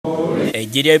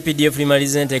Ejje lya UPDF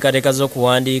limaliza enteekateeka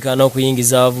z'okuwandiika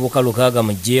n'okuyingiza abavubuka 6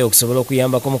 Magye okusobola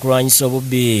okuyambako mu kulwanyisa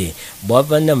obubbi bwa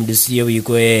Balina mu disitulikiti y'e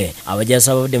Buikwe.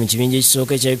 Abajaasi abavudde mu kibinja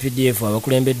ekisooka ekya UPDF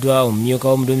abakulembeddwa omumyuka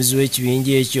w'omuduumizi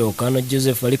w'ekibinja ekyo Kano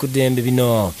Joseph bali ku ddembe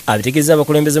bino. Abitegeeza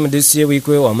abakulembeze mu disitulikiti y'e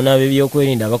Buikwe wamu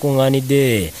n'ab'ebyokwerinda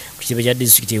abakuŋŋaanidde ku kibe kya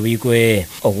disitulikiti y'e Buikwe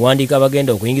okuwandiika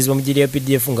abagenda okuyingizibwa mu gye lya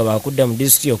UPDF nga baakudda mu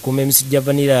disitulikiti okukuuma emisijja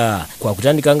Balina kwa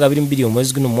kutandika nga 22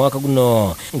 omwezi guno mu mwaka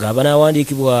guno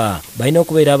ng'abanaawandiikibwa balina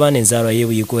okubeera abaana enzaalwa y'e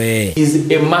Buikwe. Is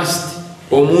a must.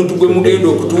 Omuntu gwe mugenda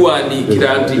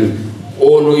okutuwandiikira nti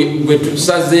ono gwe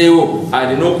tusazeewo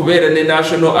alina okubeera ne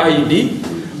national ID,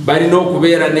 balina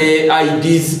okubeera ne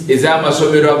IDs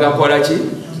ez'amasomero agakola ki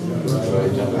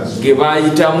ge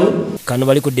baayitamu. Kano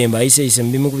bali ku ddembe ayise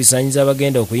mu bimu ku bisaanyizo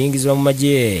abagenda okuyingizibwa mu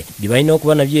Magye bye balina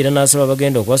okuba nabyo era n'asaba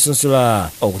abagenda okubasunsula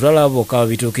okutwala abo bokka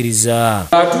babituukiriza.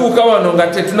 Atuuka wano nga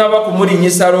tetunaba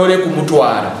kumulinyisa loole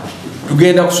kumutwala,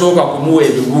 tugenda kusooka kumuwa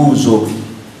ebibuuzo.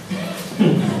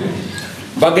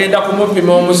 Bagenda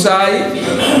kumupima omusaayi,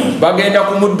 bagenda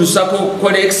kumuddusako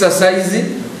kukola exercise,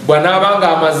 bw'anaaba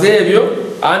nga amaze ebyo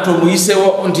anti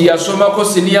omuyisewo nti yasomako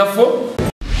siniyafo.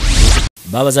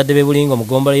 Babazadde b'e Bulingo mu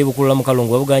ggombolola y'Ebukulula mu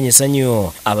Kalungu babuganya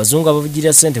essanyu abazungu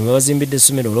abavujjirira ssente mwe bazimbidde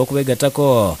essomero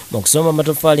olw'okubeegattako mu kusoma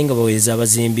amatoffaali nga baweereza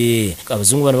abazimbi.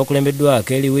 Abazungu bano bakulembeddwa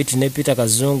Kelly Witt ne Peter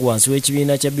Kazungu wansi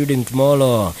w'ekibiina kya Building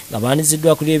Tomorrow nga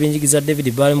baaniziddwa kuli ebyenjigiriza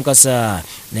David Bale Mukasa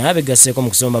naye abegasseeko mu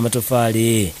kusoma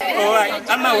amatoffaali.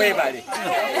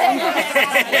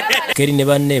 Kelly ne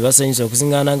banne basanyusa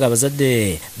okuzingaana nga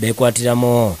abazadde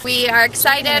beekwatiramu. We are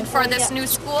excited for this new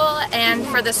school and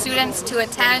for the students to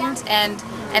attend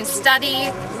and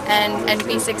study and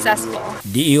be successful.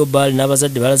 DEO Bale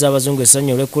n'abazadde balaze abazungu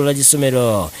essanyu olw'ekkulula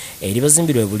gy'essomero eri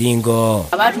bazimbirwa e Bulingo.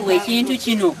 Abatuwa ekintu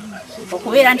kino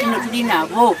okubeera nti tuli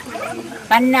nabo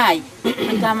bannaayi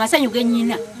nga amasanyu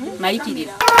gennyina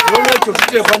mayitirivu.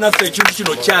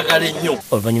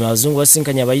 Oluvannyuma abazungu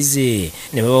basinkanye abayizi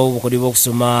ne babawa obukodyo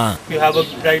bw'okusoma. You have a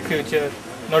bright future,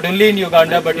 not only in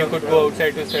Uganda but you could go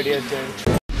outside to study as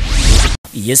well.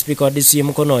 Ye Speaker wa DCU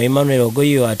Mukono Emmanuel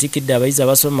Ogoyo atikidde abayizi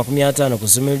abasoma 50 ku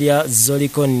ssomero lya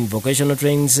Zolicon Vocational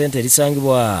Training Center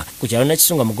erisangibwa ku kyalo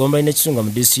Nakisunga mu Gomba n'Ekisunga mu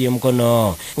DCU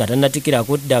Mukono nga tannatikira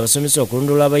akudde abasomesa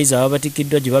okulondoola abayizi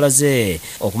ababatikiddwa gye balaze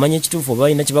okumanya ekituufu oba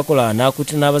balina kye bakola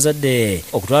n'akutte n'abazadde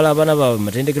okutwala abaana baabwe mu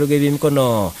matendekero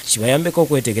g'ebyemikono kibayambeko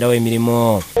okweteekerawo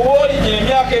emirimu. Owoolina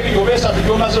emyaka 2 oba 3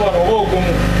 gy'omaze wano oba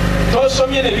ogumu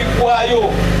tosomye ne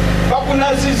biggwayo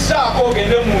bakunazizzaako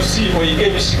ogende mu nsi oyiga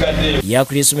ebisigaddeyo.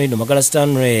 Yaakuli essomero lino Magala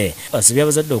Stanley asabye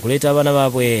abazadde okuleeta abaana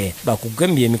baabwe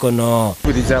bakugembye emikono.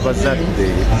 Mpuliriza abazadde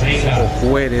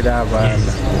okuweerera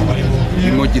abaana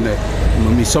mu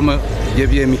misomo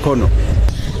gy'ebyemikono.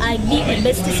 I'd be the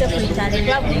best secretary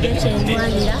babudde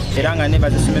kyentwalira era nga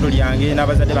nebaza essomero lyange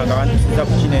n'abazadde bange bantusiza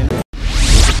ku kinene.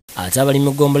 Ate abalimu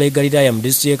mu ggombolola y'e Galiraaya mu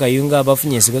disitulikiti y'e Kayunga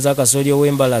abafunye ensigo za kasooli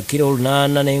ow'embala kilo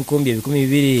 8 n'enkumbi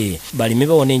 200 balime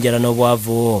bawona enjala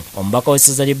n'obwavu. Omubaka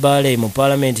w'essaza ly'e Bale mu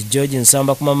Paalamenti George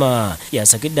Nsamba Kumama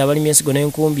yasakidde abalimi ensigo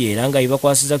n'enkumbi era nga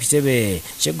yibakwasiza ku kitebe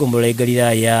ky'eggombolola y'e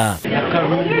Galiraaya.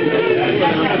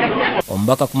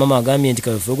 Omubaka Kumama agambye nti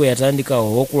kaweefube gwe yatandika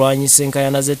ow'okulwanyisa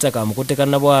enkaayana z'ettaka mu kutte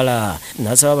Kannabwala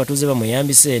n'asaba abatuuze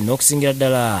bamweyambise n'okusingira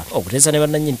ddala okuteesa ne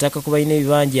bannannyini ttaka ku balina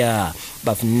ebibanja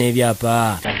bafune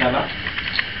n'ebyapa.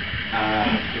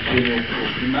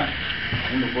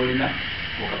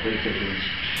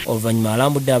 Oluvannyuma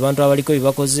alambudde abantu abaliko bye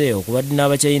bakoze okubadde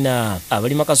n'Abachina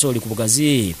abalima kasooli ku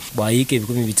bugazi bwayiika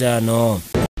 500.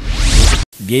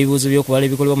 By'ebibuuzo by'okubala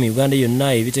ebikolebwa mu Uganda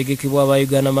yonna ebitegekebwa aba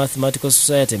Uganda Mathematical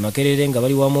Society Makerere nga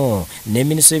bali wamu ne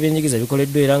Minisitule y'ebyenjigiriza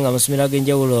bikoleddwa era nga amasomero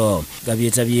ag'enjawulo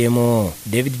gabyetabyemu.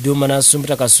 David Duma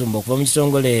n'Assumpta Kasumba okuva mu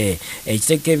kitongole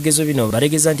ekitegeka ebigezo bino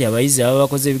bategeeza nti abayizi ababa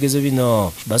bakoze ebigezo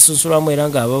bino basunsulwamu era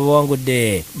nga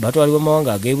ababawangudde batwalibwa mu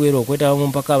mawanga ag'ebweru okwetaba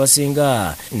mu mpaka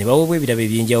abasinga ne baweebwa ebirabo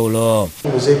eby'enjawulo.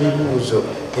 Ebibuuzo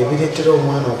ebireetera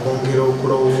omwana okwongera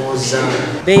okulowooza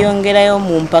beeyongerayo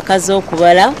mu mpaka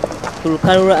z'okubala ku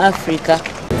lukalu lwa Africa.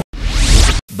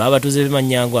 Babatuuze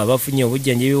b'Emanyango abafunye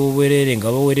obujjanjabi bw'obwereere nga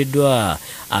baweereddwa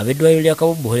ab'eddwaliro lya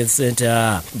Kabubu Health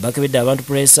Center bakebedde abantu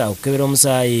puresa okukebera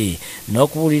omusaayi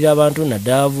n'okubuulira abantu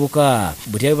naddala abavubuka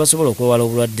butya basobola okwewala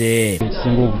obulwadde.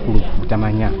 Ekisinga obukulu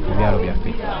butamanya mu byalo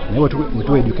byaffe naye bwe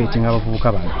tueducatinga abavubuka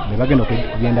bano ne bagenda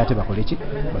okugenda ate bakole ki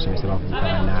basomesa abavubuka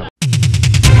bannaabwe.